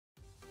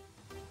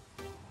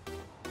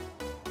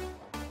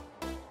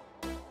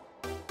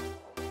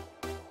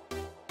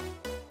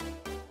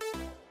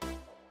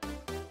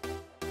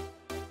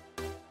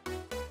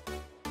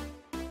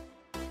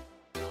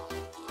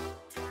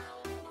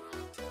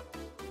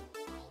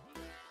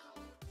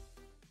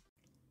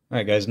All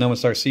right, guys,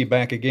 Nomus RC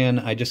back again.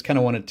 I just kind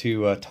of wanted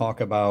to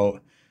talk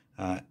about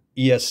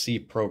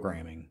ESC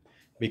programming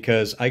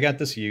because I got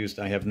this used.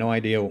 I have no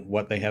idea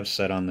what they have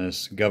set on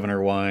this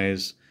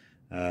governor-wise.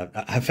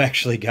 I've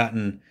actually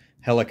gotten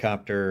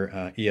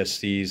helicopter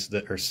ESCs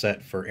that are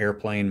set for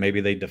airplane.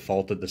 Maybe they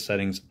defaulted the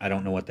settings. I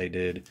don't know what they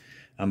did,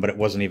 but it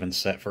wasn't even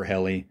set for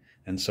heli,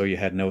 and so you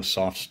had no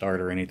soft start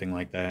or anything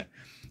like that.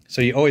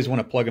 So you always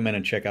want to plug them in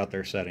and check out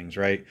their settings,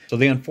 right? So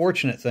the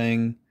unfortunate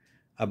thing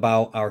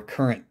about our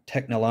current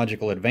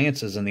technological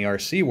advances in the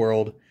RC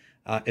world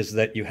is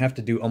that you have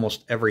to do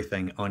almost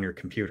everything on your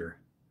computer,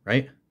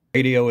 right?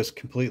 Radio is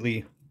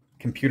completely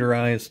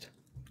computerized.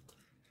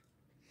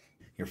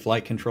 Your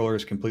flight controller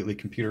is completely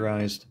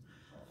computerized.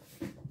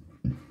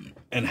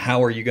 And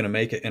how are you going to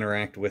make it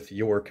interact with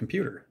your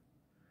computer,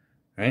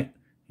 right?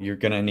 You're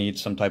going to need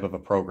some type of a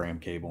program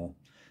cable.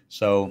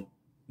 So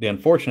the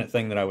unfortunate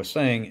thing that I was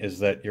saying is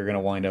that you're going to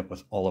wind up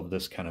with all of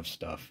this kind of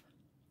stuff,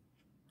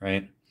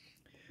 right?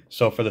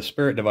 So for the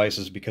Spirit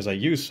devices, because I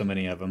use so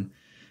many of them,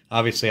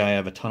 obviously I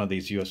have a ton of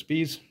these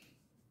USBs.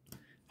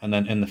 And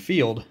then in the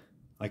field,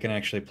 I can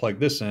actually plug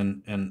this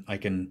in and I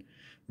can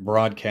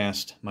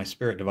broadcast my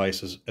Spirit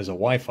devices as a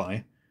Wi-Fi.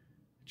 It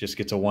just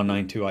gets a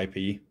 192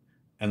 IP,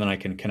 and then I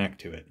can connect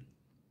to it.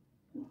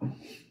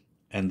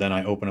 And then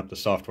I open up the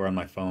software on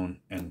my phone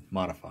and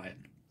modify it.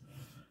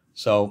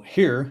 So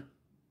here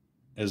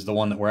is the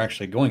one that we're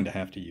actually going to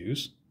have to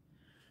use,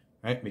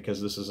 right?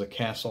 Because this is a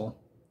Castle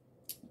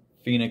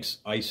Phoenix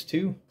Ice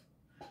 2,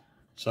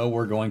 so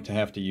we're going to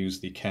have to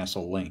use the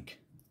Castle Link.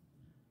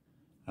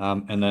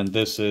 And then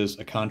this is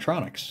a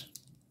Contronics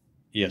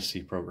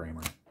ESC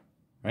programmer,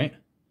 right?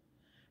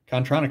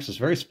 Contronics is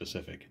very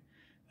specific.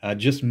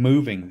 Just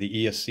moving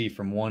the ESC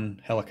from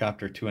one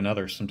helicopter to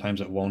another, sometimes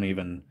it won't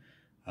even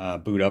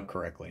boot up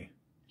correctly.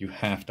 You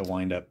have to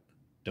wind up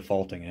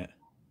defaulting it.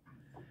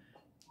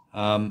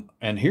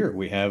 And here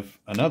we have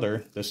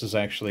another. This is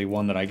actually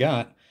one that I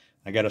got.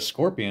 I got a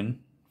Scorpion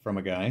from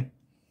a guy,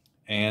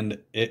 and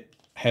it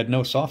had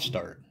no soft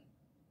start,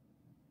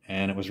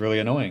 and it was really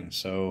annoying.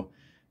 So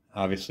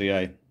obviously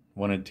I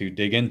wanted to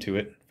dig into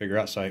it, figure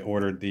out, so I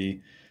ordered the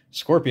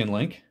Scorpion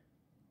Link,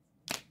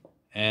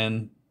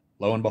 and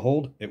lo and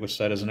behold, it was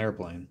set as an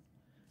airplane,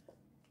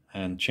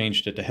 and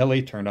changed it to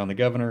heli, turned on the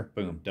governor,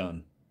 boom,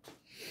 done.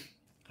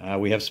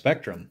 We have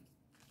Spectrum.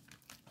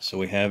 So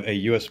we have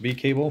a USB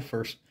cable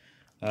for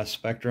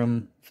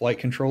Spectrum flight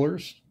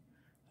controllers,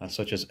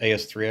 such as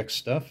AS3X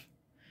stuff.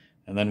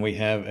 And then we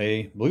have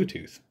a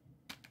Bluetooth,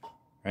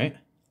 right?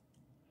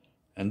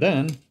 And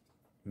then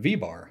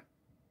V-Bar,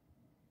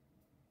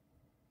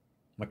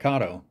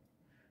 Mikado.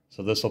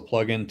 So this will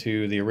plug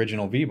into the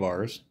original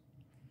V-Bars,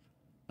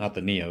 not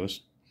the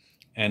Neos,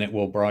 and it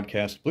will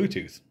broadcast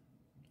Bluetooth.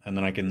 And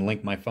then I can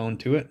link my phone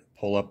to it,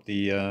 pull up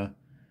the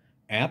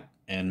app,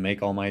 and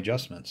make all my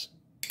adjustments.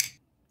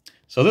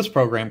 So this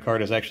program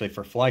card is actually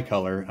for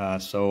Flycolor.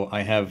 So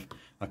I have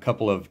a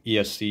couple of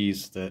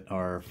ESCs that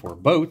are for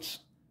boats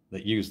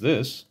that use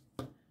this,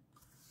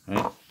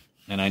 right?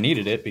 And I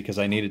needed it because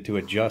I needed to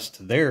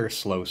adjust their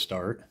slow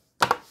start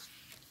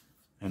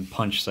and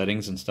punch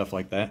settings and stuff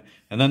like that.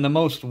 And then the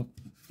most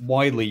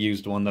widely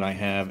used one that I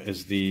have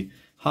is the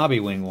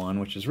Hobby Wing one,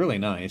 which is really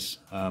nice.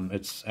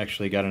 It's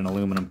actually got an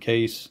aluminum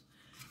case.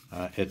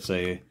 It's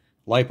a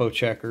lipo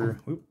checker,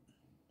 whoop,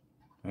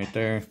 right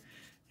there,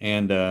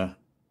 and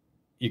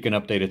you can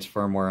update its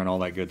firmware and all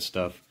that good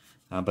stuff.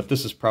 But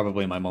this is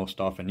probably my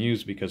most often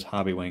used because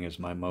Hobby Wing is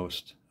my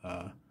most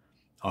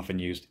often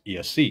used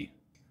ESC.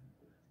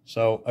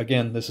 So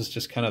again, this is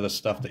just kind of the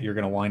stuff that you're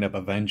going to wind up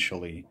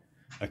eventually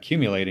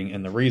accumulating,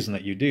 and the reason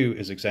that you do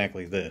is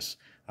exactly this.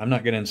 I'm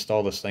not going to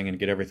install this thing and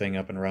get everything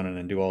up and running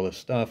and do all this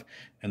stuff,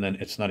 and then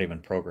it's not even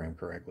programmed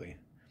correctly.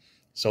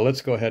 So let's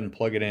go ahead and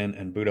plug it in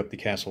and boot up the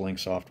Castle Link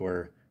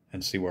software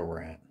and see where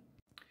we're at.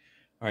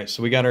 All right,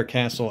 so we got our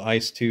Castle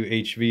Ice 2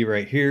 HV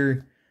right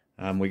here.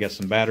 We got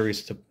some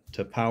batteries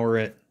to power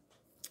it.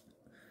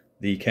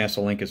 The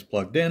Castle Link is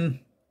plugged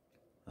in.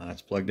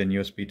 It's plugged in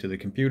USB to the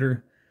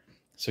computer.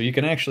 So you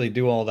can actually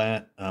do all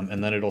that,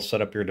 and then it'll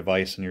set up your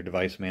device and your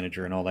device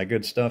manager and all that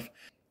good stuff.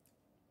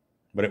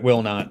 But it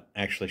will not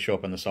actually show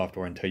up in the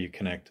software until you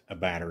connect a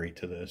battery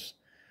to this.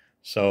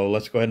 So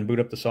let's go ahead and boot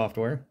up the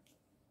software.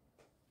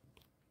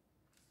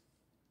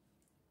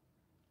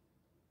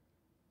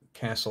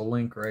 Castle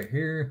Link right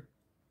here.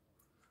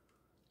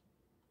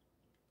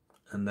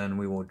 And then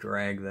we will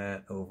drag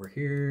that over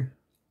here.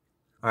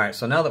 All right,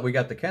 so now that we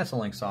got the Castle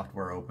Link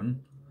software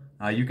open,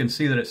 you can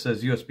see that it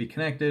says USB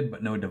connected,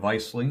 but no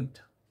device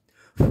linked.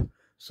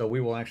 So we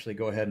will actually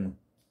go ahead and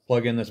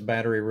plug in this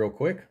battery real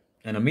quick,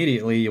 and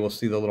immediately you will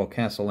see the little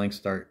Castle Link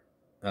start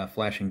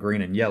flashing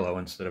green and yellow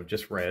instead of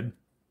just red,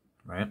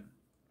 right?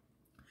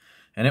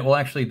 And it will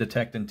actually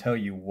detect and tell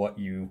you what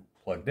you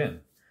plugged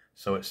in.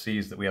 So it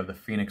sees that we have the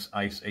Phoenix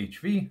Ice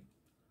HV,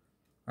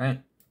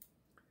 right?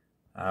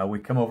 We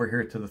come over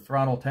here to the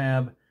throttle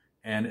tab,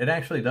 and it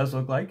actually does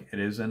look like it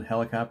is in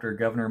helicopter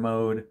governor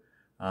mode.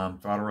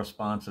 Throttle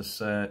response is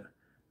set,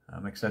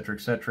 etc.,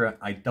 etc.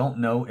 I don't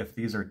know if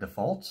these are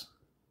defaults,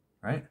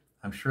 right?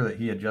 I'm sure that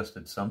he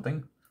adjusted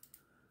something.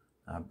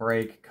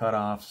 Brake,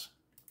 cutoffs,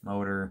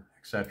 motor,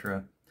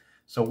 etc.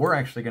 So we're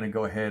actually going to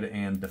go ahead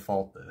and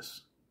default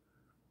this,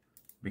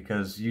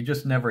 because you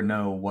just never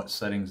know what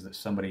settings that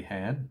somebody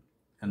had,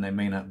 and they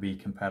may not be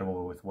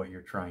compatible with what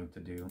you're trying to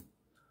do.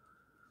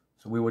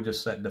 So we will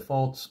just set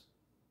defaults.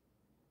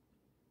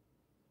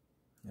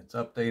 It's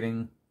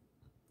updating.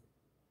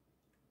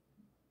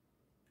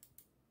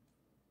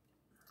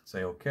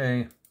 Say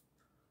OK.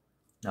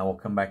 Now we'll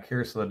come back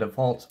here. So the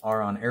defaults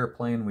are on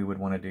airplane. We would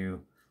want to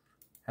do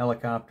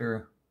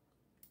helicopter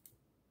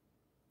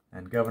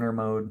and governor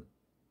mode.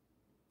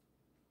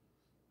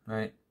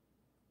 Right.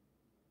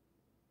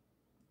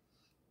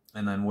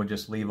 And then we'll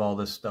just leave all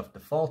this stuff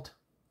default.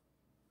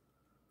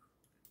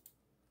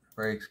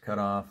 Brakes,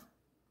 cutoff,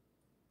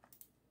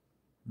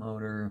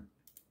 motor.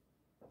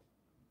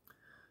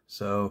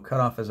 So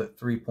cutoff is at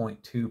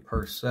 3.2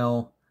 per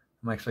cell.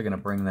 I'm actually going to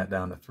bring that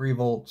down to 3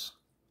 volts.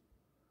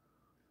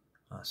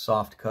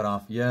 Soft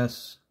cutoff,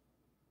 yes.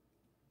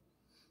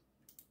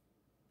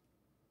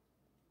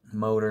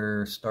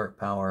 Motor, start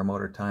power,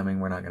 motor timing,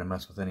 we're not going to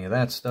mess with any of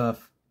that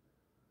stuff.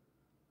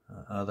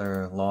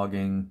 Other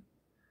logging.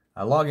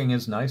 Logging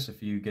is nice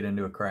if you get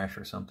into a crash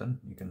or something.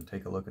 You can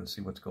take a look and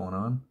see what's going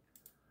on.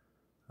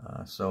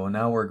 So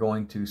now we're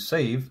going to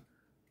save.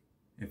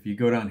 If you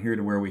go down here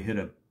to where we hit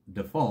a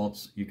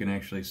defaults, you can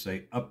actually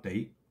say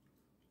update,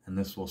 and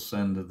this will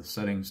send the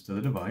settings to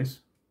the device.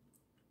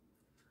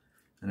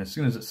 And as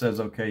soon as it says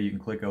OK, you can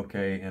click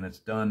OK, and it's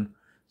done.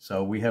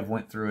 So we have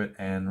went through it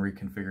and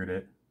reconfigured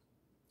it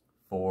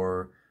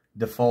for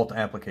default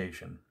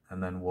application,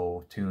 and then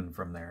we'll tune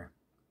from there.